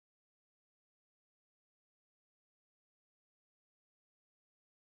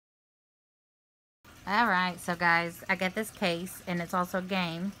Alright, so guys, I got this case, and it's also a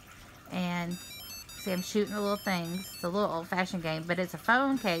game. And see, I'm shooting the little things. It's a little old-fashioned game, but it's a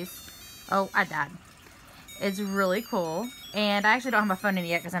phone case. Oh, I died. It's really cool. And I actually don't have my phone in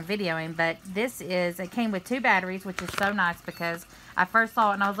yet because I'm videoing, but it came with 2 batteries, which is so nice because I first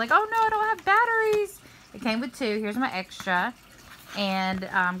saw it and I was like, oh no, I don't have batteries. It came with 2. Here's my extra. And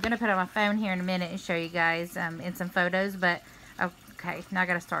I'm going to put it on my phone here in a minute and show you guys in some photos, but okay, now I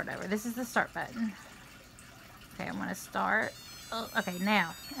got to start over. This is the start button. Okay, I'm going to start. Oh, okay,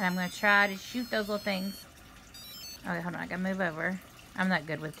 now, and I'm going to try to shoot those little things. Okay, hold on, I got to move over. I'm not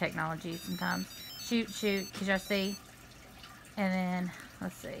good with technology sometimes. Shoot, did y'all see? And then,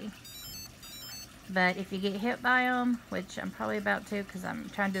 let's see. But if you get hit by them, which I'm probably about to because I'm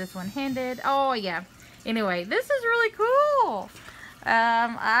trying to do this one-handed. Oh, yeah. Anyway, this is really cool.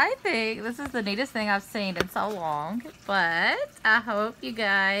 I think this is the neatest thing I've seen in so long. But I hope you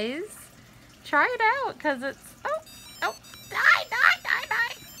guys try it out because it's... Oh, die.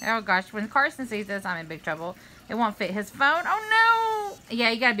 Oh, gosh. When Carson sees this, I'm in big trouble. It won't fit his phone. Oh, no.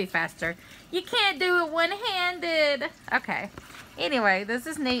 Yeah, you got to be faster. You can't do it one-handed. Okay. Anyway, this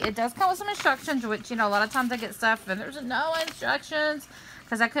is neat. It does come with some instructions, which, you know, a lot of times I get stuff and there's no instructions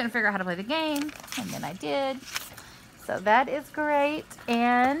because I couldn't figure out how to play the game. And then I did. So that is great.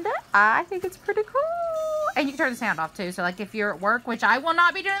 And I think it's pretty cool. And you can turn the sound off, too. So, like, if you're at work, which I will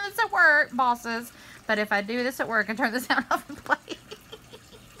not be doing this at work, bosses. But if I do this at work, I turn the sound off and play.